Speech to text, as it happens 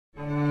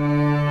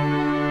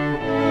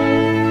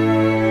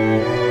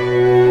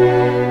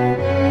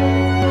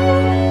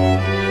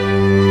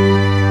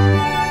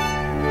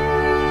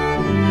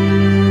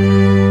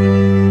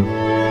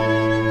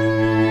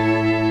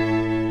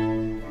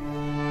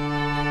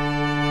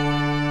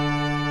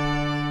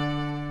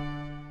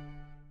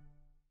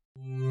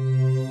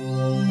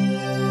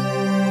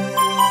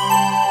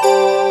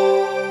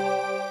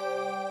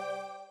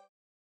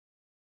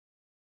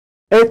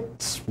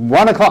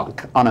1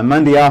 o'clock on a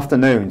Monday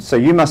afternoon, so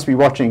you must be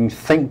watching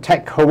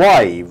ThinkTech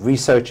Hawaii,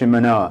 Research in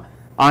Manoa.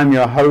 I'm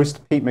your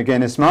host, Pete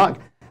McGinnis-Mark,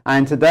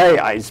 and today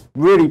it's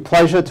really a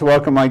pleasure to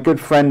welcome my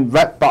good friend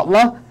Rhett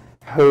Butler,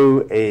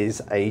 who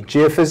is a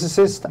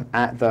geophysicist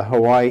at the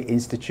Hawaii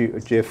Institute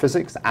of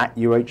Geophysics at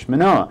UH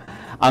Manoa.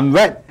 And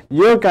Rhett,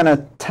 you're going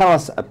to tell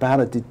us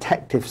about a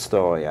detective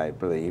story, I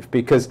believe,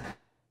 because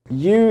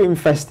you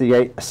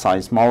investigate, a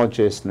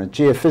seismologist and a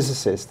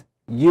geophysicist,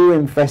 you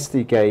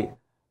investigate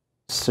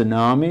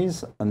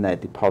tsunamis and their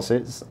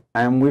deposits,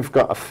 and we've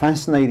got a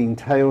fascinating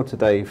tale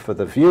today for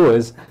the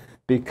viewers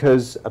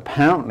because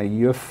apparently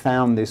you've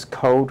found this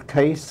cold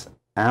case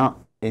out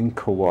in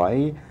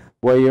Kauai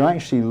where you're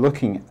actually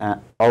looking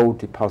at old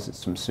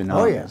deposits from tsunamis.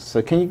 Oh, yes.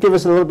 So can you give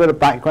us a little bit of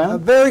background? A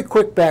very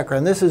quick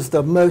background. This is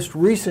the most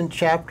recent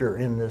chapter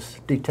in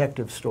this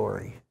detective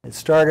story. It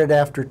started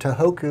after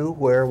Tohoku,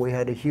 where we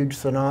had a huge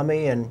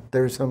tsunami, and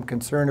there's some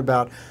concern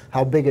about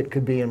how big it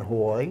could be in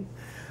Hawaii,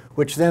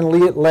 which then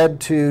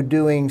led to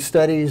doing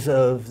studies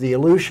of the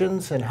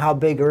Aleutians and how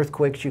big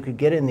earthquakes you could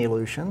get in the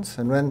Aleutians,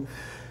 and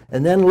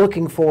then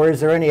looking for, is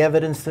there any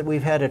evidence that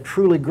we've had a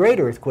truly great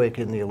earthquake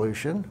in the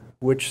Aleutian,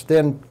 which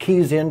then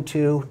keys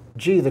into,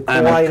 gee, the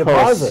Kauai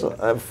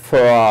deposit.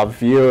 For our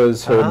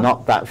viewers who are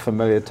not that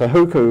familiar,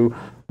 Tohoku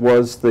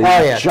was the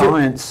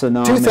giant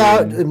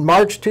tsunami. In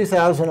March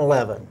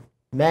 2011,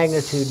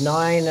 magnitude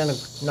 9 and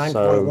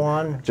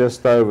 9.1. So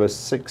just over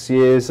 6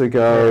 years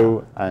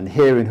ago, and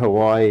here in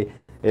Hawaii,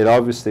 it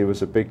obviously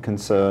was a big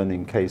concern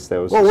in case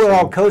there was. Well, we're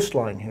all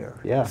coastline here.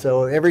 Yeah.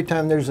 So every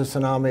time there's a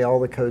tsunami, all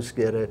the coasts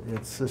get it.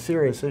 It's a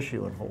serious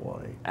issue in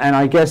Hawaii. And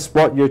I guess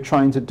what you're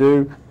trying to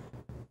do,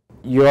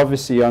 you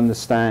obviously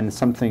understand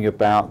something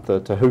about the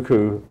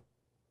Tohoku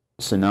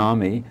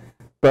tsunami,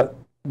 but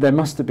there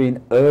must have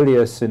been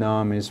earlier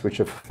tsunamis which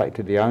have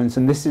affected the islands,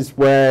 and this is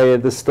where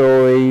the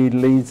story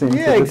leads into.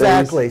 Yeah,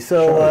 exactly.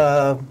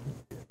 So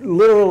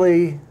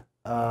literally,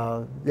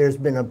 there's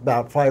been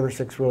about 5 or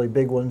 6 really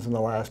big ones in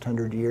the last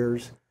 100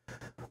 years.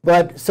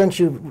 But since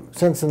in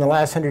the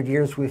last 100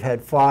 years we've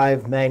had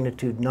 5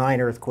 magnitude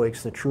 9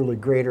 earthquakes, the truly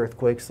great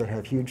earthquakes that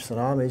have huge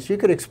tsunamis, you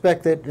could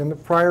expect that in the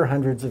prior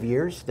hundreds of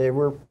years they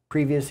were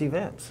previous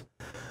events.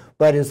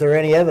 But is there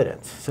any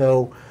evidence?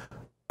 So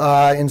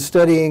in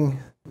studying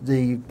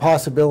the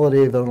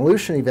possibility of an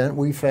Aleutian event,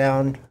 we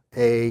found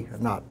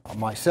not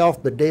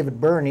myself, but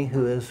David Burney,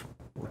 who is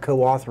a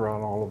co-author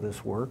on all of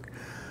this work,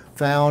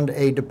 found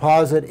a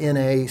deposit in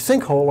a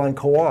sinkhole on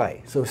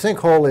Kauai. So a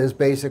sinkhole is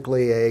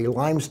basically a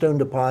limestone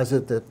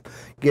deposit that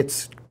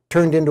gets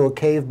turned into a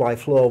cave by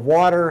flow of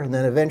water, and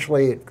then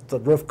eventually the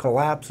roof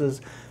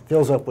collapses,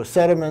 fills up with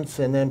sediments,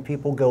 and then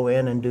people go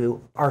in and do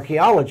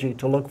archaeology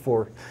to look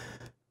for,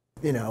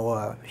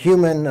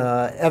 human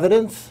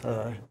evidence,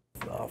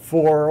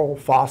 floral,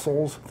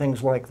 fossils,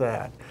 things like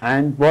that.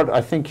 And what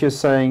I think you're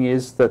saying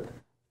is that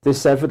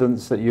this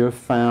evidence that you have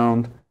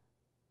found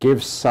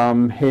gives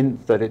some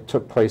hint that it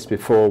took place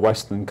before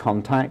Western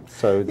contact.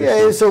 So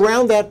it's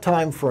around that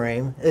time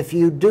frame. If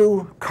you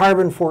do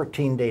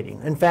carbon-14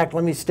 dating, in fact,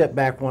 let me step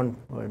back one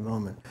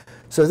moment.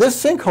 So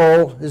this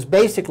sinkhole is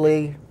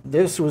basically,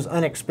 this was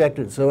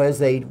unexpected. So as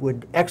they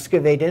would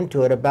excavate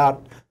into it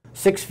about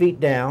 6 feet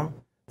down,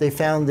 they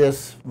found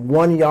this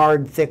 1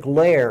 yard thick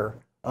layer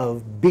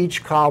of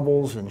beach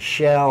cobbles and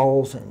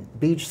shells and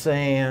beach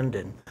sand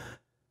and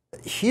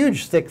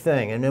huge thick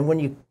thing. And then when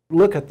you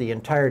look at the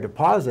entire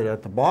deposit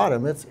at the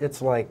bottom, it's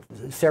like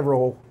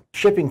several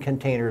shipping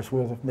containers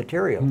worth of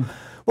material.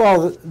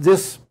 Well,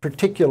 this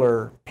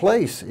particular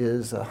place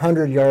is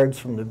 100 yards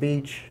from the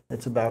beach.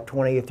 It's about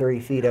 20 or 30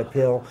 feet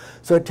uphill.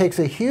 So it takes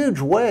a huge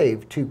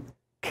wave to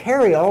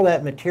carry all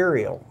that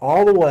material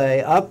all the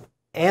way up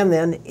and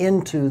then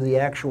into the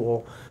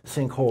actual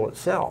sinkhole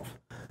itself,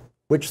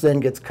 which then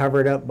gets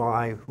covered up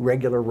by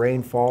regular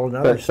rainfall and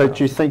other stuff. But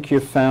do you think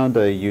you found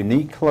a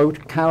unique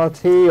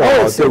locality,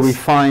 or do we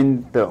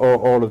find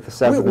all of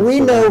this evidence? We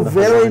know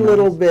very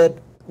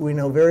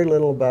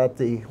little about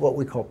what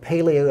we call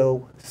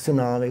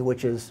paleotsunami,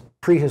 which is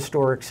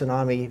prehistoric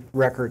tsunami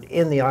record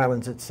in the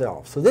islands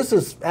itself. So this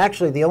is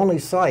actually the only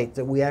site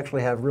that we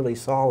actually have really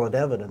solid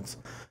evidence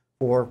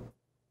for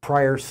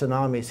prior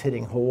tsunamis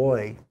hitting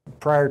Hawaii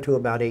prior to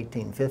about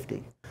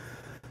 1850.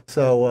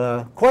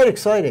 So quite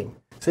exciting.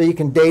 So you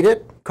can date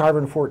it,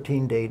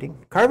 carbon-14 dating.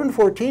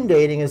 Carbon-14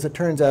 dating, as it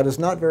turns out, is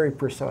not very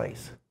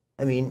precise.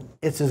 I mean,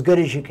 it's as good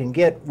as you can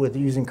get with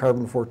using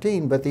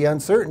carbon-14, but the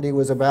uncertainty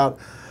was about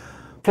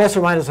plus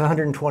or minus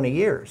 120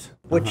 years,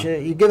 which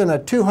given a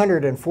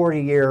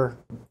 240-year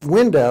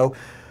window,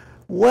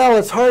 well,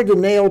 it's hard to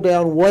nail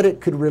down what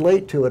it could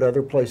relate to at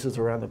other places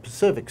around the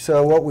Pacific.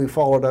 So what we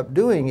followed up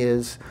doing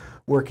is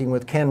working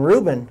with Ken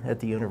Rubin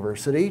at the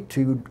university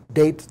to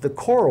date the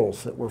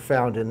corals that were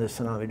found in this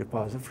tsunami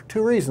deposit for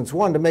 2 reasons.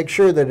 One, to make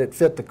sure that it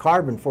fit the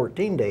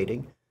carbon-14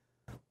 dating,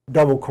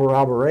 double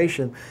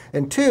corroboration,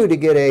 and 2, to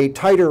get a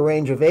tighter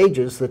range of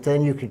ages that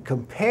then you could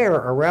compare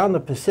around the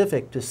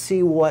Pacific to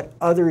see what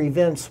other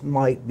events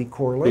might be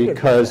correlated.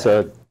 Because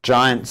a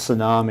giant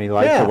tsunami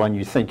like the one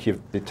you think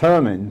you've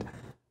determined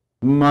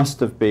must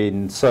have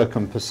been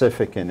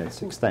circum-Pacific in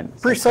its extent.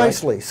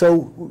 Precisely.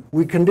 So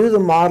we can do the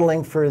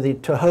modeling for the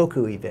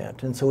Tohoku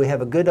event, and so we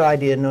have a good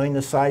idea, knowing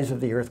the size of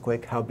the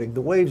earthquake, how big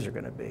the waves are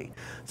going to be.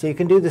 So you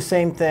can do the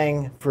same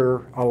thing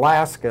for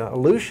Alaska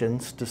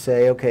Aleutians to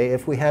say, okay,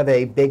 if we have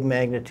a big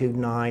magnitude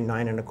 9,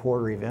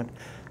 9.25 event,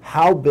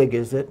 how big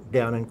is it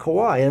down in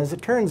Kauai? And as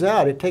it turns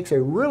out, it takes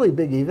a really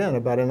big event,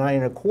 about a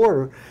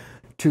 9.25,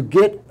 to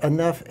get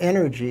enough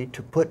energy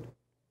to put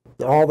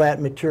all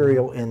that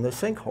material in the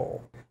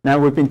sinkhole. Now,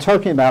 we've been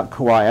talking about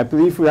Kauai. I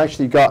believe we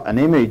actually got an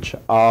image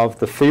of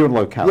the field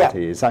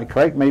locality. Yeah. Is that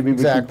correct? Maybe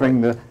we can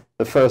bring the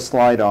first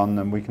slide on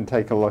and we can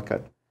take a look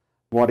at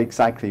what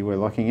exactly we're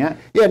looking at.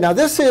 Yeah, now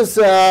this is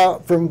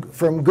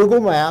from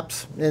Google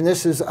Maps, and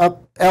this is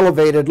up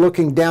elevated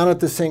looking down at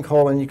the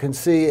sinkhole, and you can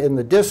see in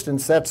the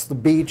distance that's the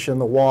beach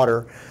and the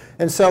water.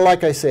 And so,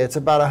 like I say, it's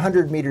about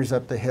 100 meters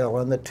up the hill.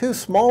 And the two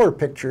smaller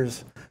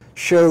pictures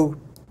show,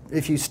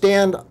 if you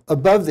stand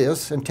above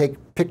this and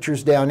take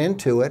pictures down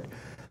into it,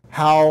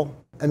 how,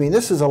 I mean,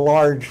 this is a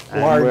large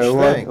thing.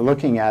 We're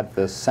looking at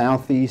the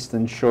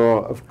southeastern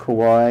shore of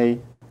Kauai.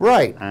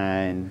 Right.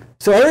 And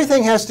so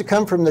everything has to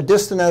come from the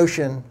distant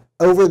ocean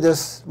over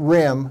this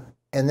rim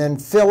and then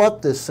fill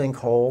up this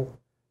sinkhole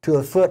to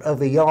a foot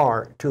of a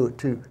yard, to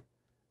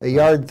a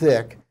yard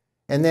thick,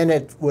 and then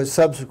it was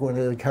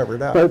subsequently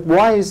covered up. But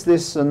why is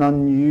this an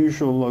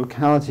unusual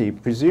locality?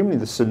 Presumably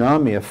the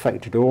tsunami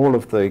affected all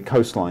of the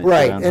coastlines.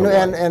 Right,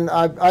 and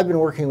I've been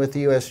working with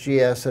the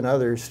USGS and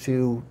others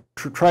to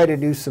try to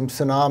do some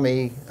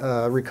tsunami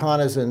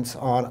reconnaissance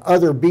on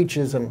other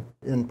beaches and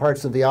in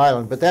parts of the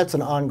island, but that's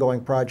an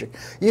ongoing project.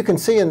 You can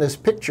see in this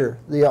picture,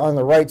 on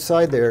the right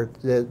side there,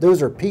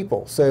 those are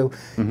people. So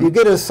you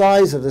get a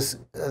size of this,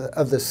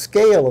 of the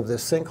scale of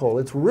this sinkhole.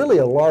 It's really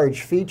a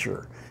large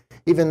feature,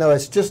 even though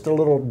it's just a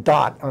little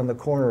dot on the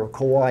corner of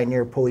Kauai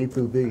near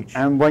Poipu Beach.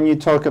 And when you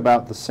talk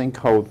about the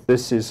sinkhole,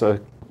 this is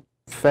a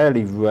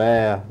fairly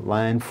rare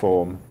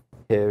landform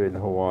here in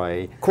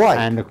Hawaii. Quite.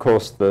 And of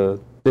course the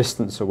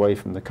distance away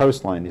from the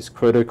coastline is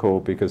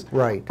critical, because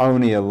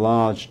only a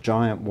large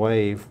giant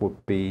wave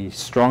would be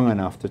strong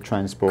enough to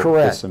transport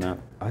this amount.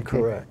 Okay.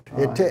 Correct.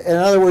 In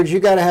other words, you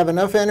got to have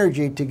enough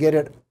energy to get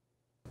it,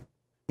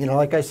 you know,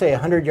 like I say,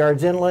 100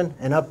 yards inland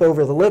and up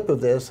over the lip of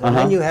this, and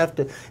then you have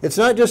to, it's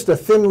not just a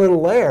thin little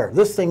layer.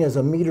 This thing is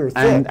a meter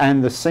thick.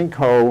 And the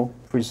sinkhole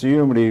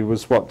presumably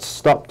was what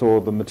stopped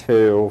all the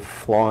material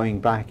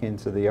flowing back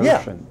into the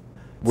ocean,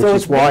 which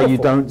is why you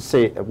don't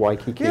see it at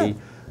Waikiki.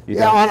 On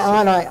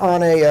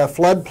a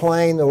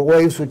floodplain, the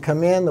waves would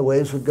come in, the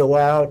waves would go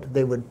out,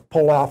 they would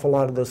pull off a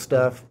lot of the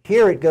stuff.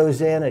 Here it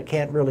goes in, it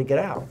can't really get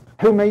out.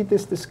 Who made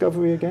this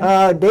discovery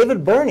again?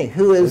 David Burney,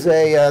 who is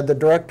the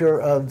director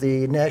of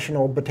the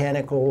National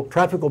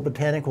Tropical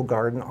Botanical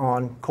Garden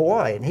on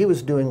Kauai. And he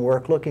was doing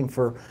work looking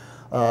for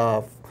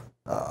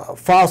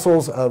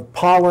fossils of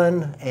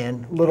pollen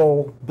and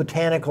little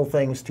botanical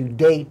things to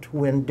date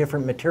when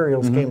different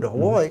materials came to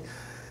Hawaii.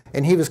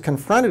 And he was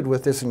confronted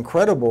with this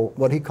incredible,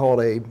 what he called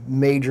a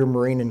major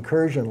marine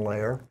incursion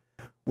layer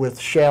with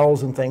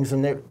shells and things.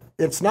 And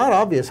it's not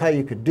obvious how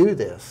you could do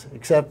this,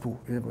 except,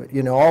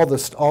 you know,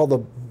 all the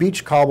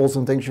beach cobbles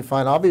and things you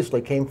find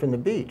obviously came from the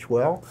beach.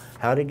 Well,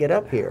 how did it get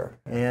up here?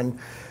 And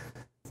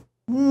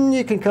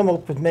you can come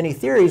up with many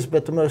theories,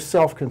 but the most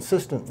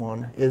self-consistent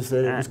one is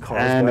that it was caused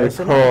by a tsunami. And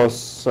of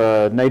course,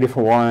 native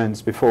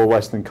Hawaiians before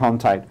Western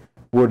contact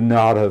would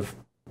not have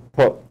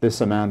put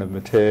this amount of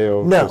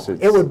material. No,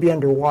 it would be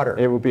underwater.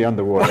 It would be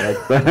underwater.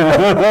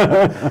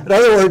 In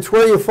other words,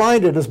 where you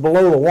find it is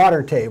below the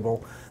water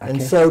table. And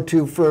so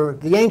for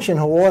the ancient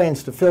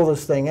Hawaiians to fill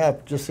this thing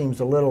up just seems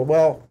a little,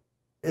 well,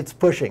 it's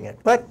pushing it.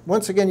 But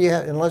once again,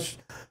 unless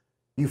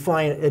you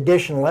find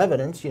additional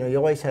evidence, you know, you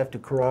always have to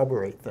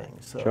corroborate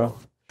things. So.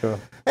 Sure.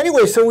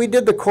 Anyway, so we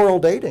did the coral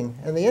dating,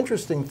 and the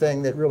interesting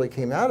thing that really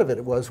came out of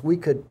it was we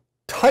could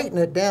tighten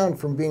it down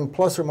from being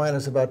plus or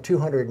minus about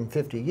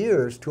 250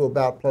 years to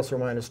about plus or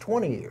minus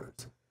 20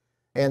 years.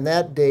 And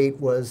that date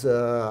was,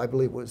 I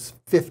believe, was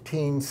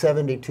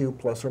 1572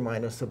 plus or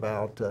minus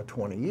about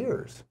 20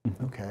 years.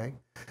 Okay.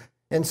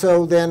 And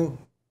so then,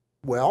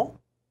 well,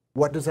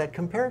 what does that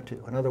compare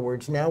to? In other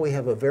words, now we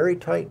have a very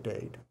tight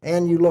date.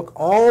 And you look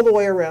all the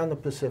way around the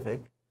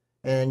Pacific,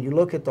 and you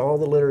look at all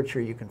the literature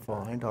you can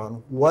find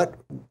on what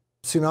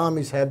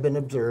tsunamis have been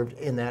observed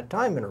in that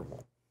time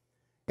interval.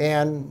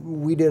 And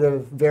we did a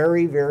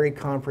very, very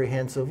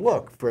comprehensive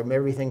look from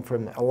everything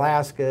from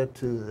Alaska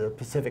to the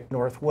Pacific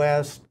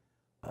Northwest,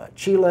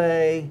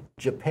 Chile,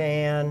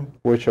 Japan.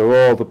 Which are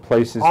all the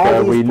places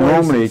where we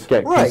normally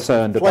get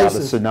concerned about a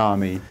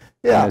tsunami.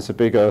 Yeah. When there's a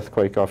big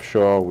earthquake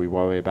offshore, we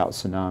worry about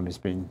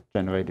tsunamis being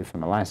generated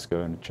from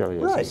Alaska and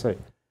Chile, as I say.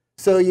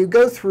 So you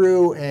go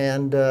through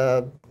and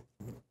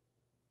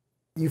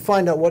you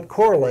find out what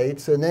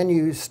correlates, and then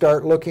you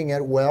start looking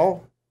at,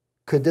 well,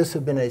 could this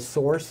have been a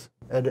source,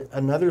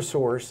 another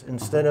source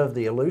instead of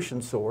the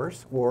Aleutian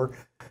source, or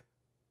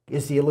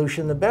is the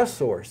Aleutian the best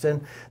source?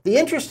 And the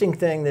interesting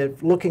thing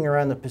that looking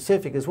around the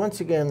Pacific is, once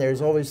again,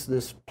 there's always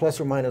this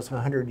plus or minus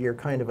 100-year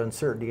kind of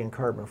uncertainty in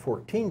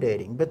carbon-14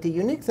 dating. But the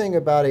unique thing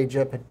about a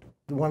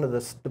one of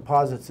the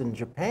deposits in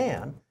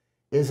Japan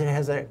is it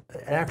has an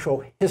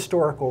actual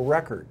historical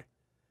record.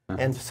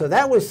 And so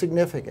that was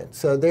significant.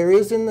 So there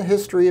is in the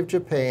history of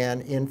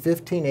Japan in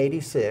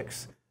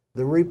 1586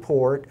 the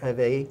report of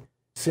a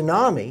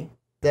tsunami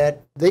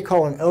that they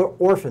call an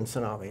orphan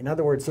tsunami. In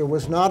other words, there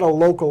was not a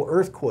local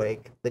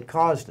earthquake that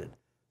caused it.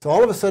 So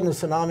all of a sudden a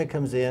tsunami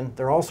comes in,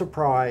 they're all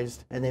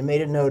surprised, and they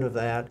made a note of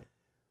that,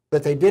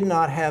 but they did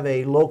not have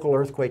a local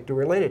earthquake to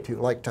relate it to.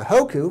 Like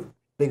Tohoku,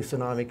 big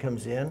tsunami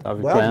comes in.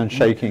 Ground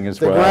shaking as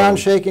well. The ground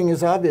shaking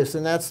is obvious,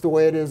 and that's the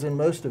way it is in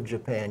most of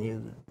Japan.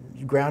 You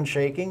ground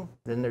shaking,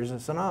 then there's a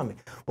tsunami.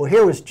 Well,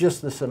 here was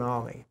just the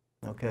tsunami,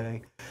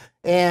 okay?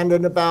 And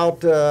in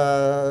about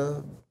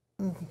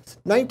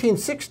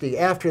 1960,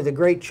 after the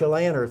Great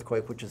Chilean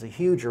earthquake, which is a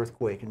huge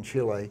earthquake in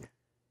Chile,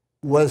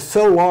 was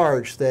so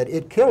large that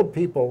it killed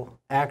people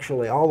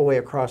actually all the way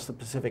across the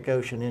Pacific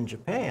Ocean in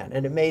Japan.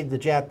 And it made the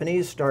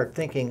Japanese start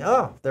thinking,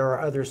 oh, there are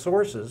other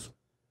sources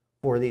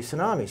for these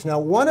tsunamis. Now,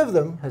 one of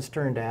them has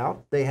turned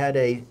out, they had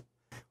a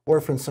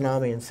orphan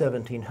tsunami in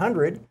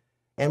 1700,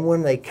 and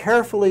when they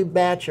carefully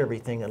batch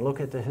everything and look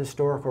at the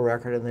historical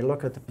record and they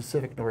look at the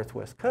Pacific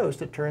Northwest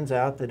coast, it turns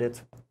out that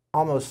it's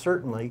almost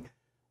certainly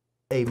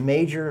a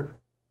major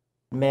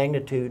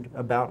magnitude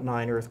about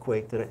 9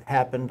 earthquake that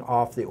happened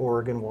off the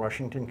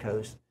Oregon-Washington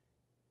coast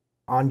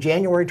on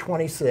January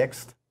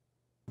 26th,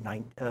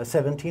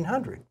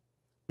 1700.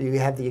 You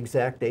have the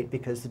exact date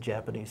because the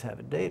Japanese have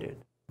it dated,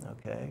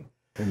 okay?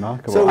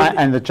 Remarkable. So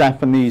and the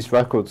Japanese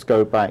records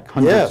go back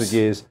hundreds of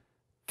years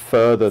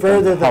further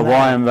than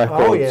Hawaiian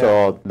records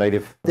or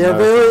Native They're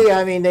American. very,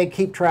 I mean, they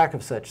keep track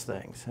of such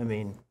things. I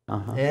mean,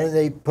 and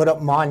they put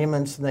up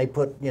monuments and they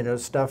put, you know,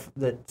 stuff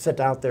that sit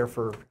out there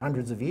for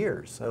hundreds of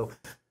years. So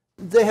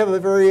they have a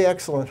very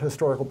excellent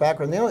historical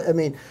background. I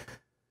mean,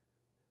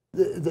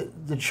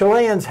 the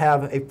Chileans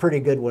have a pretty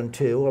good one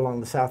too along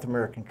the South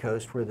American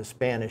coast where the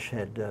Spanish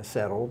had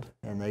settled,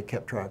 and they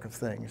kept track of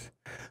things.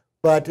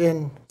 But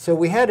so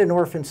we had an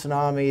orphan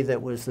tsunami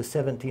that was the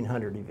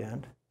 1700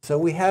 event. So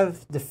we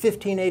have the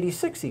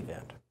 1586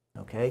 event,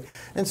 okay?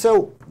 And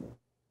so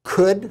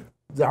could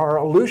our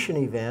Aleutian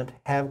event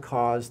have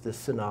caused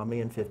this tsunami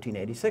in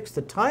 1586?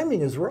 The timing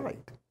is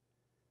right.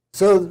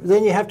 So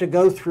then you have to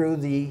go through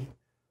do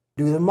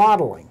the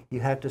modeling.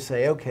 You have to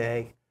say,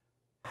 okay,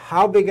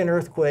 how big an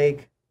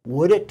earthquake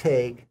would it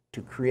take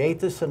to create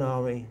the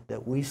tsunami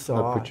that we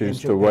saw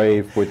produced in Japan? a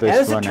wave with this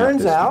As it run-out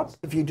turns out,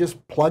 distance. if you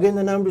just plug in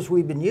the numbers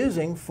we've been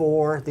using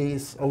for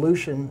these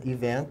Aleutian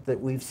event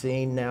that we've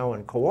seen now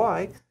in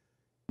Kauai,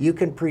 you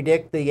can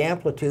predict the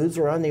amplitudes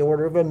are on the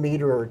order of 1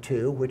 meter or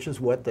 2, which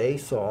is what they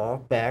saw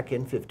back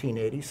in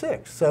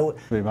 1586. So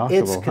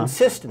it's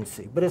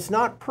consistency, but it's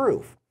not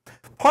proof.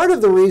 Part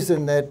of the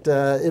reason that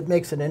it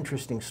makes an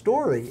interesting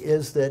story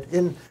is that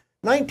in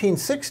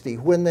 1960,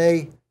 when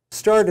they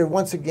started,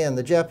 once again,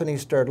 the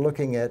Japanese started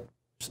looking at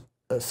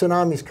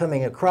tsunamis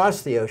coming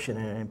across the ocean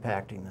and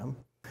impacting them.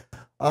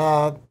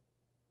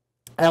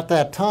 At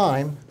that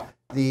time,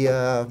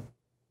 the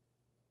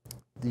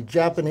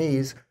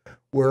Japanese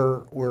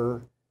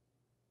were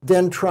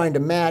then trying to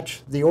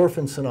match the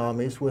orphan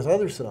tsunamis with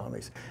other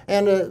tsunamis.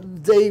 And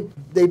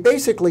they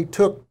basically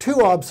took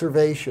 2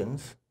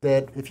 observations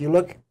that, if you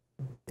look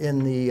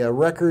in the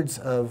records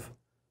of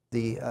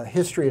the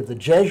history of the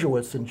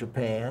Jesuits in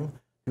Japan,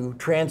 who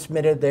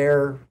transmitted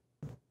their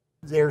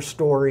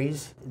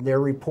stories, their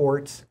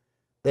reports.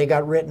 They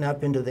got written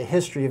up into the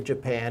history of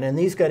Japan, and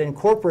these got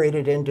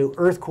incorporated into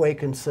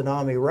earthquake and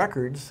tsunami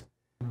records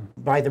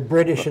by the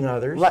British and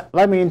others.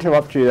 Let me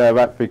interrupt you there,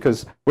 Rhett,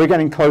 because we're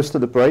getting close to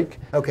the break.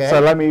 Okay.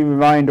 So let me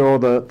remind all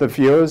the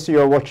viewers,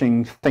 you're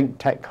watching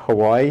ThinkTech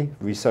Hawaii,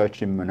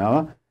 Research in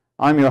Manoa.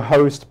 I'm your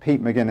host,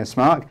 Pete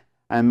McGuinness-Mark,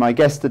 and my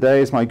guest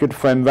today is my good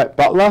friend, Rhett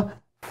Butler,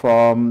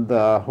 from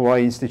the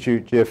Hawaii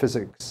Institute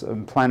Geophysics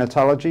and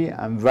Planetology,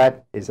 and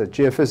Rhett is a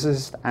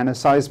geophysicist and a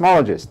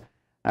seismologist.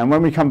 And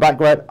when we come back,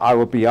 Rhett, I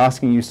will be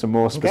asking you some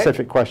more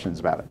specific questions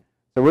about it.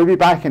 So we'll be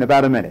back in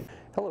about a minute.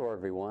 Hello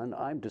everyone,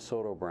 I'm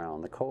DeSoto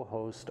Brown, the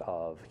co-host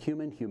of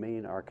Human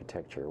Humane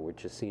Architecture,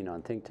 which is seen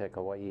on ThinkTech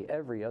Hawaii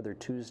every other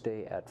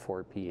Tuesday at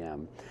 4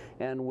 p.m.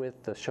 And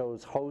with the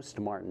show's host,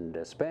 Martin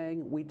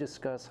Despang, we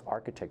discuss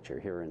architecture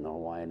here in the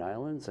Hawaiian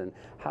Islands and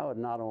how it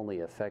not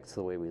only affects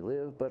the way we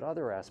live, but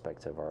other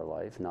aspects of our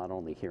life, not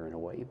only here in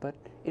Hawaii, but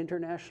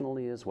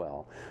internationally as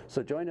well.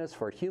 So join us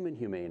for Human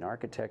Humane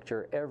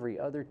Architecture every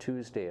other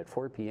Tuesday at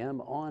 4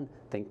 p.m. on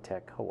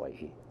ThinkTech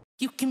Hawaii.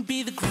 You can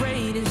be the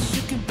greatest,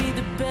 you can be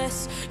the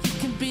best. You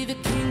can be the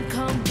King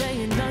Kong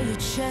banging on your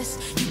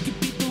chest. You can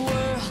beat the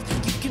world,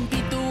 you can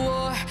beat the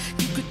war.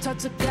 You could talk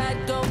to God,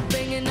 go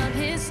banging on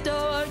his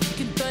door. You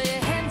can throw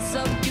your hands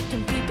up, you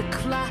can beat the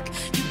clock.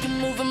 You can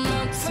move a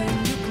mountain,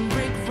 you can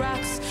break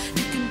rocks.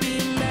 You can be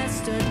a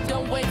master,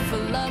 don't wait for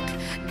luck.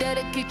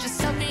 Dedicate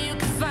yourself and you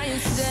can find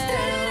yourself.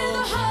 Stand in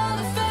the Hall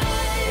of Fame.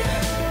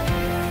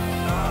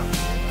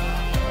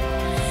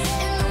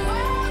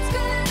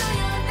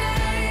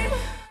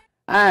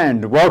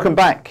 And welcome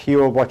back.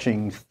 You are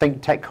watching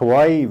ThinkTech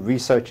Hawaii,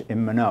 Research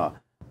in Manoa.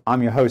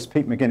 I'm your host,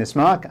 Pete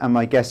McGuinness-Mark, and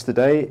my guest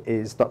today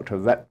is Dr.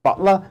 Rhett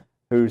Butler,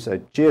 who's a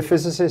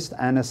geophysicist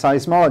and a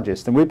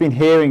seismologist. And we've been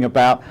hearing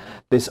about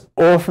this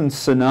orphan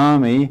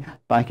tsunami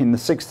back in the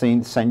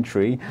 16th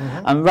century.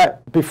 And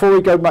Rhett, before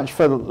we go much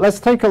further,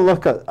 let's take a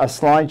look at a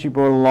slide you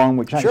brought along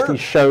which actually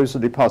shows the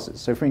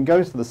deposits. So if we can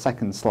go to the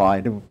second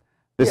slide,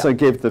 this will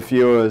give the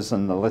viewers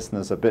and the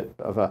listeners a bit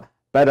of a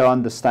better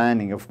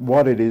understanding of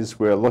what it is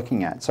we're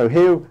looking at. So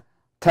here,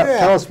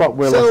 tell us what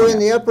we're looking at. So in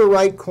the upper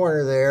right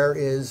corner there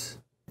is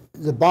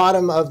the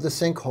bottom of the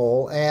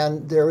sinkhole,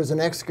 and there was an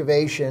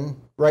excavation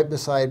right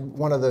beside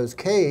one of those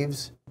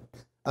caves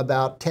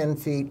about 10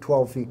 feet,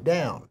 12 feet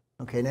down.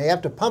 Okay, now you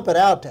have to pump it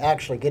out to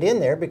actually get in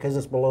there because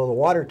it's below the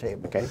water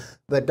table. Okay.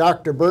 But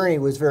Dr. Burney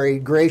was very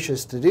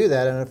gracious to do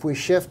that, and if we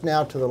shift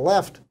now to the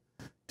left,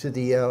 to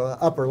the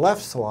upper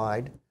left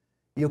slide,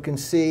 you can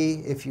see,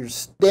 if you're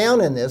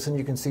down in this, and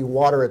you can see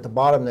water at the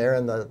bottom there,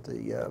 and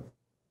the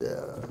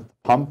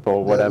pump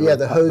or whatever.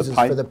 The hoses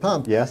for the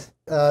pump. Yes.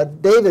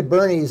 David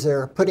Burney's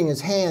there putting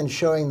his hand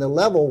showing the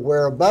level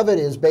where above it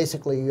is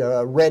basically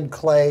red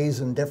clays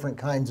and different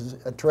kinds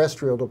of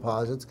terrestrial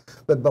deposits,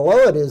 but below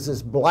it is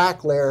this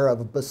black layer of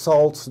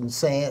basalts and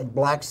sand,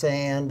 black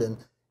sand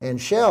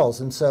and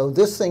shells. And so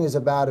this thing is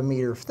about 1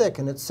 meter thick,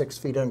 and it's 6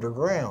 feet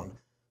underground.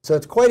 So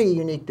it's quite a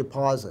unique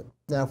deposit.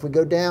 Now if we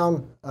go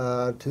down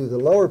to the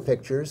lower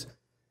pictures,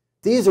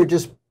 these are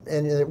just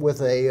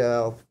with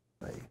a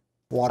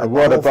water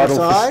bottle for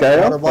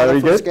scale. Water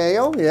bottle for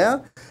scale, yeah.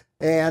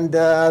 And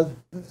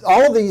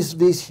all of these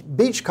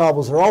beach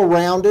cobbles are all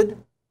rounded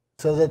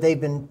so that they've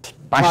been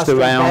bashed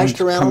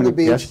around the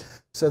beach.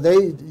 Yes. So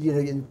they,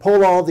 you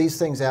pull all these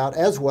things out,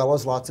 as well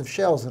as lots of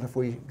shells. And if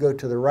we go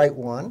to the right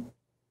one,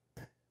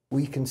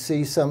 we can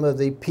see some of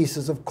the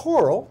pieces of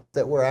coral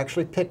that were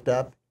actually picked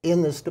up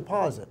in this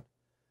deposit.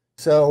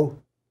 So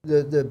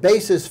the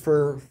basis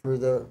for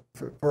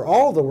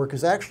all the work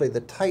is actually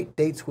the tight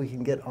dates we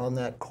can get on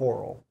that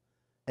coral.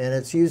 And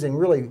it's using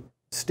really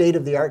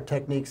state-of-the-art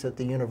techniques at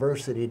the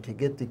university to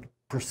get the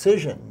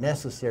precision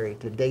necessary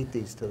to date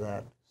these to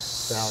that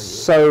value.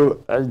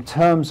 So in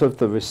terms of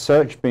the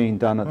research being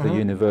done at the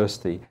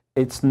university,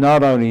 it's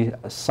not only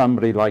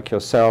somebody like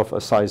yourself, a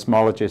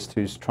seismologist,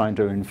 who's trying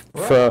to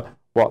infer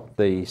what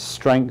the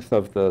strength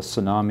of the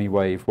tsunami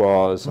wave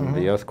was and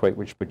the earthquake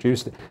which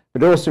produced it,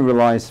 but also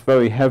relies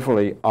very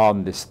heavily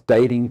on this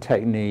dating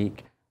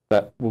technique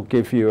that will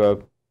give you a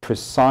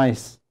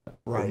precise,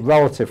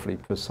 relatively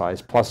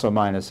precise, plus or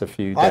minus a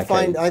few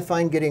decades. I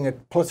find getting a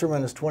plus or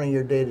minus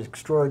 20-year date is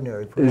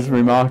extraordinary. It's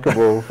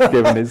remarkable,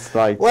 given it's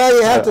like well,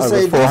 you have to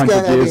say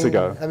 400 years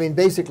ago. I mean,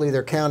 basically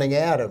they're counting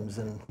atoms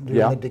and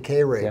doing the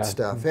decay rate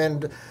stuff,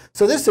 and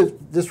so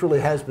this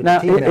really has been a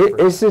team effort.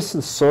 Is this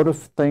the sort of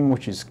thing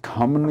which is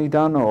commonly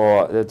done,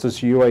 or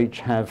does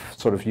UH have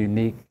sort of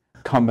unique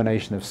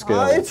combination of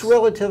skills? It's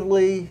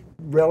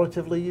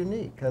relatively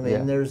unique. I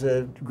mean, there's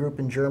a group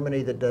in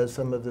Germany that does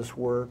some of this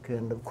work,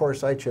 and of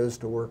course I chose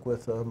to work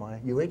with my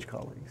UH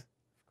colleagues.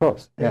 Of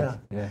course, yeah.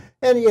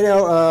 And I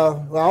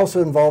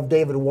also involved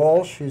David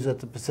Walsh, who's at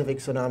the Pacific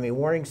Tsunami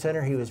Warning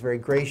Center. He was very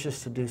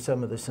gracious to do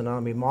some of the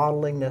tsunami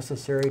modeling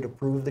necessary to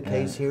prove the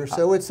case here.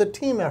 So it's a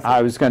team effort.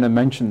 I was going to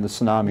mention the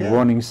Tsunami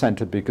Warning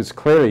Center because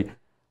clearly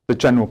the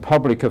general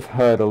public have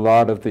heard a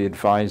lot of the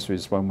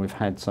advisories when we've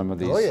had some of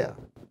these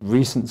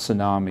recent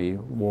tsunami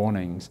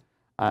warnings.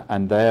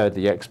 And they're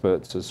the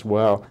experts as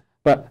well.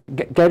 But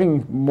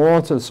getting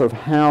more to sort of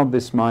how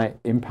this might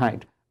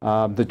impact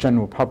the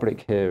general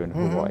public here in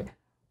Hawaii,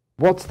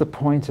 what's the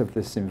point of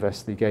this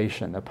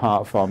investigation,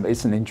 apart from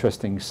it's an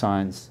interesting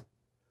science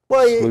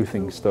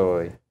sleuthing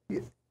story?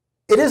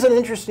 It is an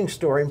interesting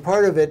story, and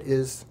part of it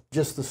is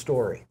just the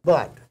story.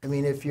 But, I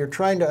mean, if you're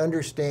trying to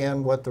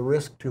understand what the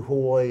risk to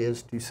Hawaii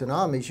is to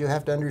tsunamis, you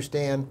have to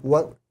understand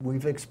what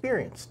we've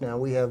experienced. Now,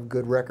 we have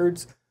good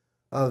records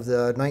of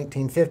the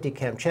 1950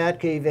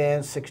 Kamchatka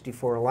events,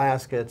 64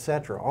 Alaska,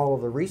 etc., all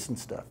of the recent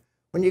stuff.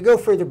 When you go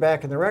further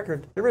back in the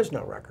record, there is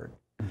no record.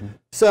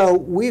 So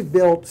we've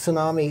built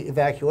tsunami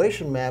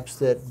evacuation maps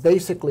that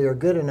basically are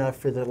good enough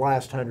for the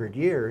last 100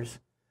 years,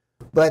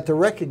 but the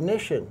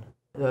recognition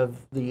of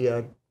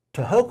the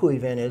Tohoku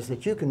event is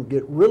that you can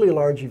get really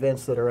large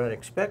events that are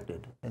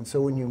unexpected. And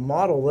so when you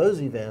model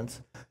those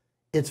events,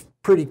 it's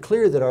pretty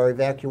clear that our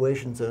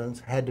evacuation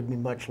zones had to be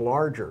much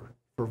larger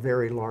for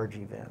very large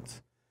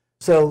events.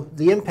 So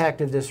the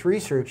impact of this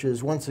research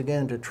is, once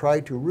again, to try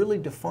to really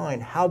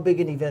define how big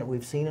an event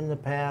we've seen in the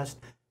past,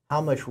 how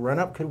much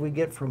run-up could we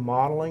get from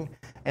modeling,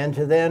 and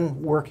to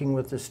then working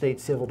with the state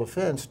civil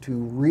defense to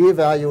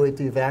reevaluate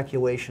the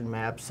evacuation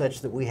map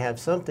such that we have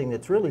something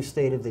that's really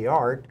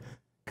state-of-the-art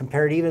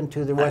compared even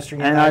to the Western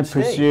United States.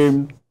 And I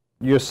presume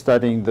you're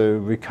studying the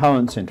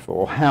recurrence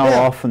interval. How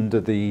often do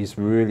these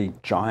really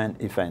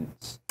giant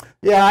events?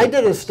 Yeah, I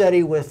did a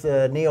study with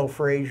Neil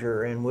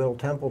Fraser and Will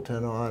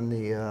Templeton on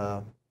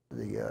the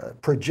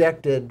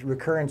projected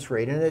recurrence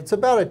rate, and it's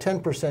about a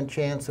 10%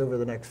 chance over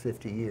the next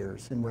 50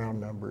 years in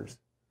round numbers.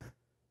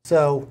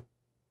 So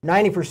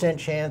 90%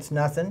 chance,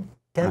 nothing.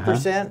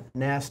 10%,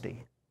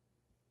 nasty.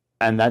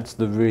 And that's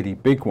the really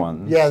big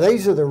ones. Yeah,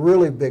 these are the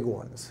really big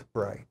ones,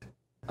 right.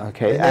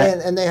 Okay.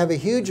 And they have a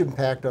huge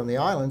impact on the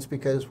islands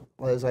because,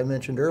 as I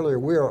mentioned earlier,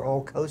 we are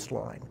all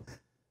coastline.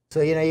 So,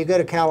 you know, you go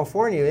to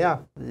California, yeah,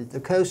 the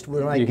coast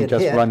will not get hit. You can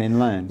just run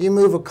inland. You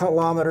move a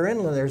kilometer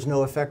inland, there's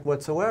no effect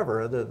whatsoever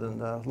other than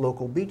the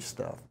local beach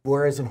stuff.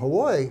 Whereas in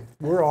Hawaii,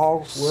 we're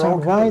all So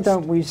why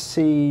don't we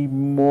see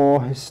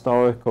more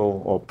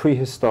historical or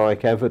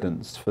prehistoric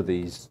evidence for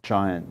these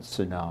giant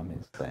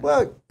tsunamis then?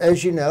 Well,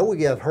 as you know,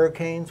 we have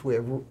hurricanes, we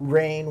have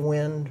rain,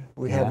 wind,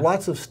 we have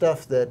lots of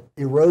stuff that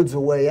erodes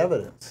away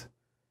evidence.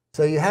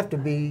 So you have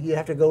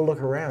to go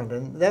look around,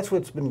 and that's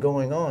what's been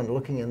going on,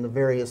 looking in the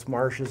various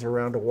marshes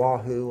around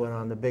Oahu and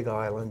on the Big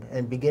Island,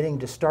 and beginning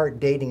to start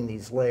dating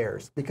these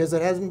layers, because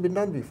it hasn't been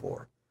done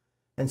before.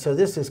 And so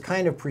this has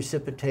kind of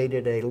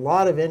precipitated a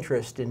lot of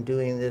interest in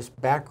doing this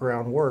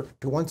background work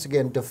to once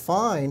again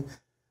define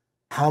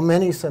how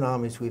many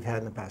tsunamis we've had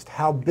in the past,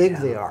 how big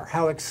they are,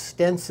 how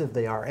extensive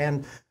they are,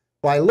 and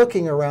by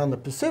looking around the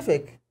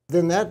Pacific,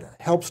 then that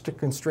helps to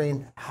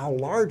constrain how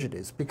large it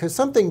is, because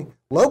something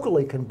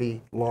locally can be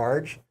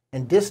large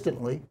and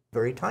distantly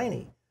very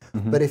tiny.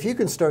 But if you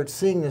can start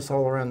seeing this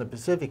all around the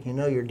Pacific, you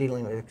know you're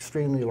dealing with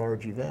extremely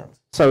large events.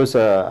 So as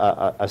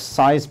a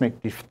seismic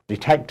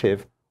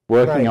detective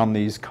working on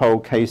these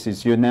cold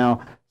cases, you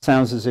now,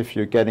 sounds as if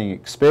you're getting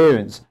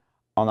experience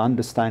on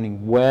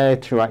understanding where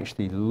to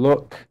actually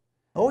look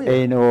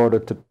in order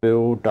to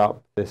build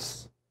up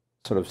this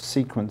sort of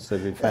sequence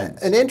of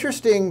events. An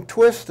interesting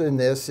twist in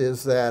this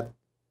is that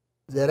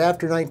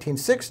after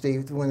 1960,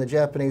 when the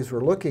Japanese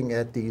were looking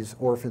at these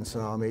orphan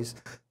tsunamis,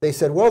 they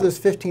said, well,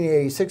 this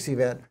 1586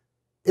 event,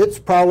 it's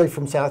probably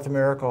from South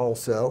America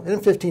also. And in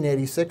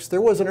 1586,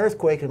 there was an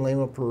earthquake in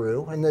Lima,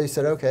 Peru, and they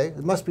said, okay,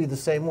 it must be the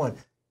same one.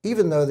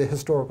 Even though the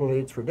historical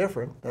dates were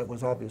different, that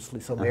was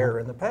obviously some error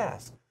in the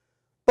past.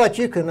 But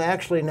you can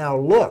actually now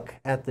look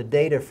at the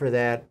data for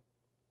that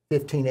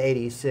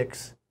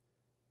 1586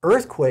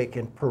 earthquake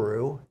in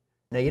Peru.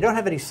 Now, you don't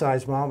have any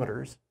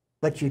seismometers,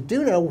 but you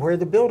do know where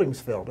the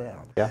buildings fell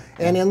down.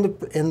 And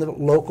in the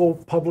local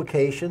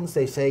publications,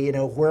 they say, you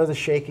know, where the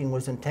shaking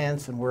was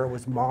intense and where it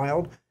was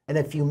mild. And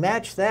if you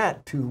match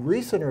that to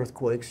recent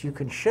earthquakes, you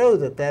can show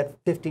that that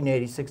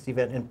 1586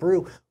 event in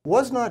Peru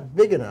was not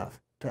big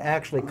enough to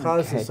actually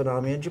cause the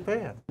tsunami in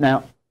Japan.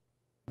 Now,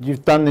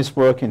 you've done this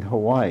work in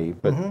Hawaii,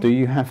 but do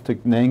you have to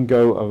then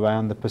go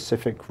around the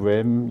Pacific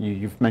Rim?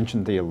 You've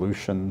mentioned the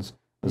Aleutians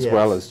as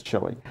well as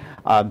Chile.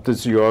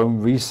 Does your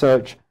own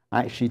research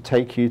actually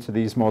take you to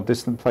these more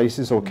distant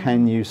places, or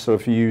can you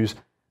sort of use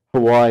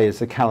Hawaii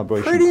as a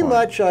calibration Pretty point?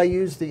 much I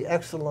use the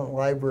excellent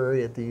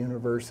library at the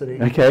university.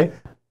 Okay.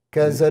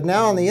 Because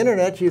now on the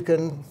internet you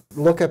can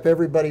look up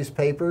everybody's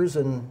papers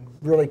and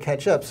really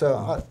catch up.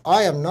 So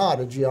I am not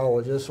a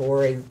geologist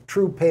or a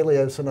true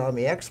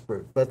paleotsunami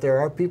expert, but there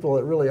are people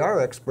that really are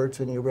experts,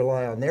 and you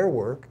rely on their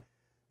work.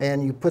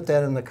 And you put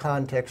that in the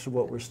context of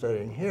what we're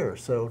studying here.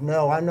 So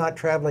no, I'm not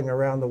traveling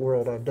around the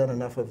world. I've done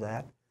enough of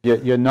that.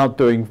 You're not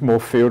doing more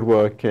field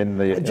work in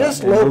the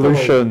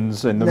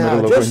Aleutians in the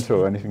middle of winter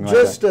or anything like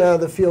that? Just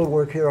the field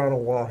work here on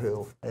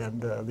Oahu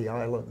and the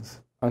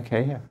islands.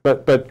 Okay, yeah.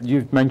 But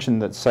you've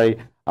mentioned that, say,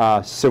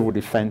 civil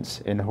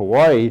defense in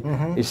Hawaii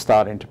is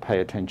starting to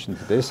pay attention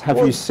to this. Have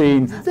you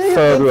seen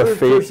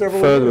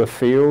further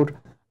afield?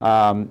 You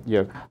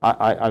know,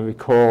 I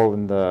recall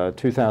in the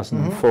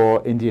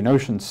 2004 Indian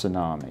Ocean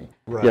tsunami,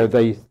 you know,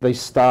 they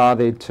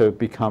started to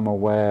become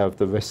aware of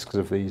the risks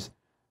of these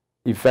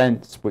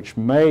events, which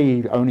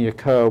may only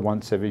occur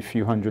once every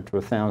few hundred to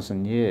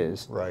 1,000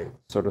 years,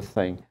 sort of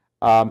thing.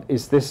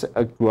 Is this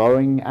a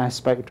growing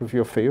aspect of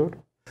your field?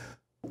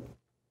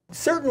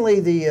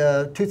 Certainly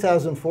the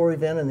 2004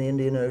 event in the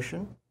Indian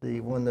Ocean, the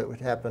one that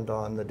happened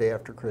on the day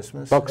after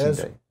Christmas.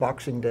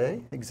 Boxing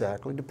Day,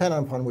 exactly, depending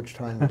upon which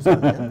time it was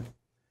on.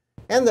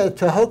 And the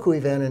Tohoku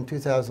event in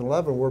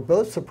 2011 were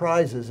both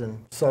surprises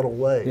in subtle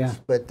ways,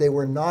 but they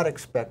were not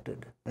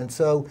expected. And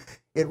so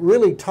it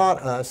really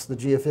taught us, the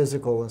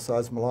geophysical and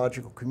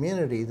seismological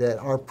community, that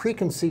our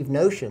preconceived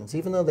notions,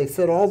 even though they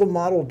fit all the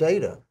model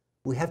data,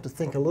 we have to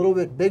think a little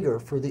bit bigger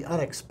for the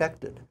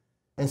unexpected.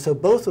 And so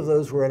both of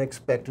those were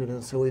unexpected,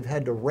 and so we've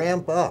had to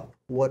ramp up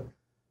what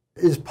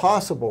is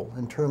possible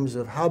in terms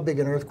of how big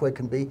an earthquake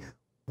can be,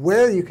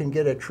 where you can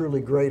get a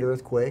truly great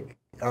earthquake.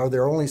 Are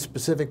there only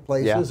specific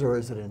places, or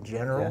is it in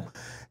general?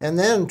 And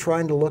then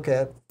trying to look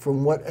at,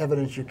 from what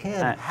evidence you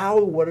can,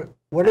 what are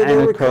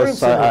the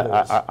recurrence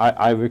intervals?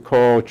 I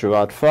recall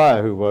Gerard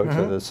Fryer, who worked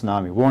at the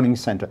Tsunami Warning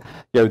Center.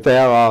 You know,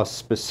 there are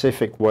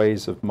specific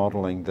ways of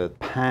modeling the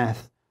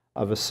path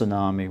of a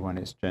tsunami when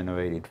it's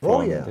generated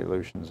from the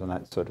Aleutians and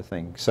that sort of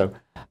thing. So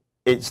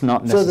it's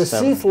not necessarily... So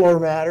the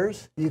seafloor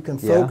matters. You can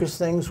focus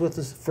things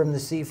from the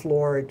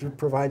seafloor. It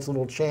provides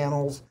little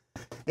channels.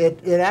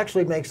 It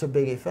actually makes a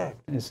big effect.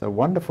 It's a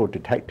wonderful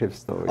detective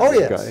story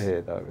you've got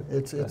here, though.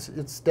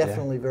 It's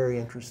definitely very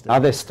interesting.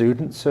 Are there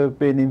students who have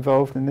been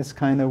involved in this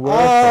kind of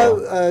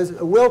work?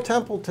 Will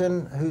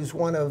Templeton, who's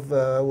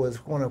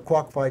was one of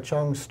Kwok Fai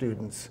Chung's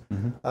students,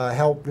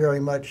 helped very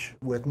much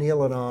with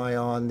Neil and I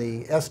on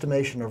the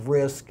estimation of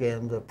risk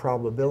and the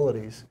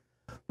probabilities.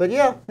 But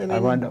yeah, I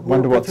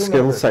wonder what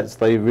skill sets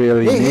they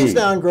really need. He's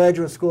now in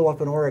graduate school up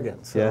in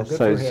Oregon. So yeah, good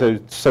for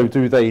him. so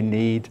do they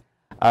need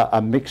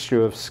a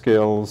mixture of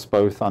skills,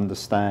 both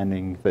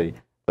understanding the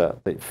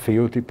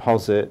field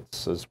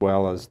deposits as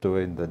well as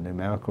doing the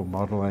numerical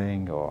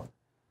modeling, or?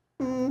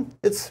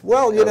 It's,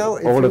 well, you know,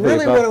 if you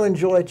really want to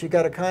enjoy it, you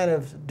got to kind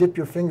of dip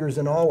your fingers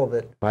in all of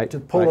it to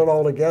pull it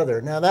all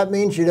together. Now, that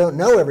means you don't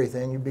know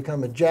everything. You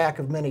become a jack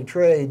of many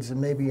trades, and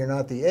maybe you're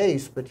not the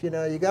ace, but, you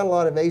know, you got a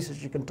lot of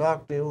aces you can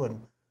talk to and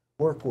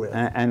work with.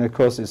 And of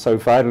course, it's so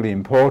vitally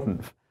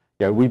important.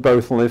 You know, we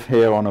both live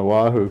here on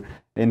Oahu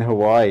in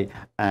Hawaii,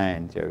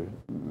 and you know,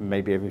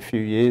 maybe every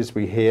few years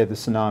we hear the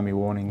tsunami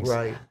warnings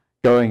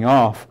going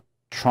off,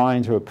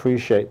 trying to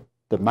appreciate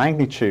the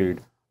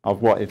magnitude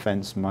of what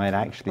events might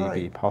actually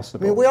be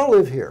possible. I mean, we all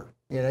live here.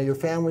 You know, your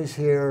family's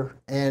here,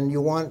 and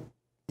you want,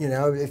 you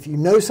know, if you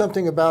know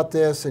something about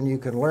this and you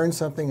can learn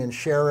something and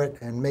share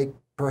it and make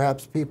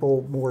perhaps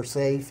people more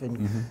safe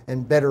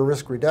and better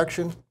risk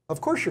reduction, of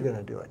course you're going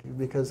to do it,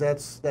 because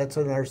that's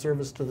in our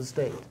service to the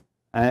state.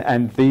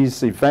 And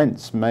these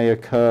events may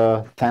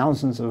occur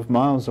thousands of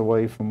miles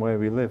away from where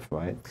we live,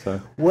 right? So,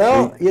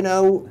 well, you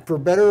know, for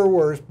better or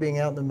worse, being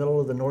out in the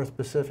middle of the North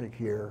Pacific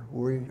here,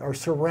 we are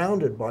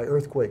surrounded by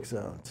earthquake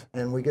zones,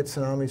 and we get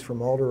tsunamis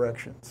from all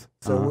directions.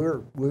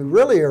 So we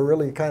really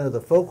are kind of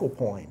the focal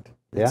point.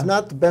 It's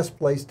not the best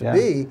place to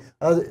be,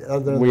 other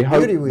than the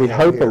beauty we have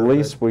hope here, at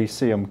least we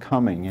see them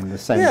coming, in the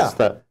sense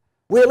that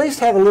we at least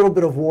have a little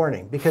bit of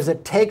warning, because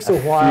it takes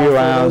a while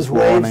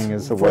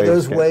for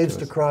those waves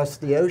to cross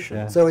the ocean.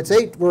 Yeah. So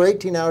we're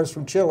 18 hours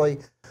from Chile,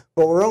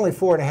 but we're only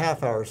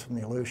 4.5 hours from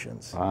the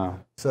Aleutians. Wow.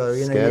 So,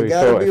 you know, Scary you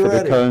got to be ready. If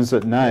it occurs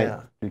at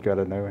night, you got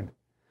to know it.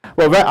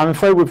 Well, Rhett, I'm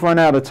afraid we've run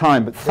out of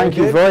time, but thank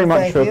you very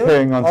much for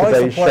appearing on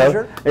today's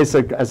show. It's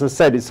as I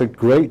said, it's a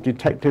great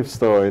detective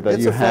story that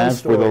you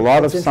have with a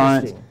lot of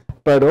science,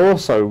 but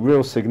also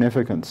real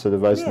significance to the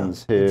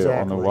residents here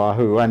on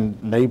Oahu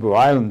and neighbor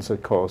islands,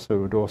 of course,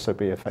 who would also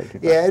be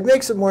affected. Yeah, it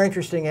makes it more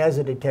interesting as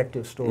a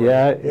detective story.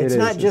 Yeah, it's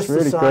not just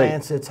the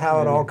science, it's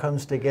how it all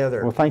comes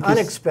together. Well, thank you.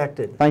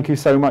 Unexpected. Thank you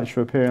so much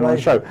for appearing on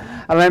the show.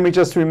 And let me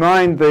just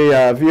remind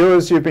the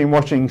viewers, you've been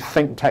watching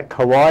ThinkTech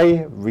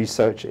Hawaii,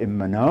 Research in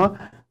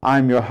Manoa.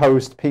 I'm your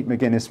host, Pete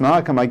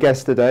McGuinness-Mark, and my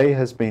guest today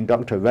has been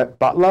Dr. Rhett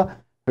Butler,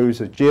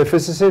 who's a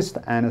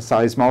geophysicist and a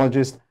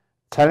seismologist,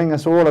 telling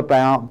us all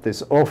about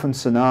this orphan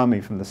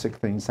tsunami from the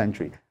 16th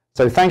century.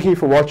 So thank you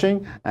for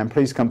watching, and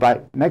please come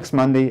back next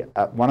Monday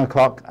at 1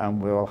 o'clock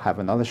and we'll have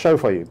another show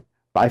for you.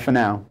 Bye for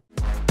now.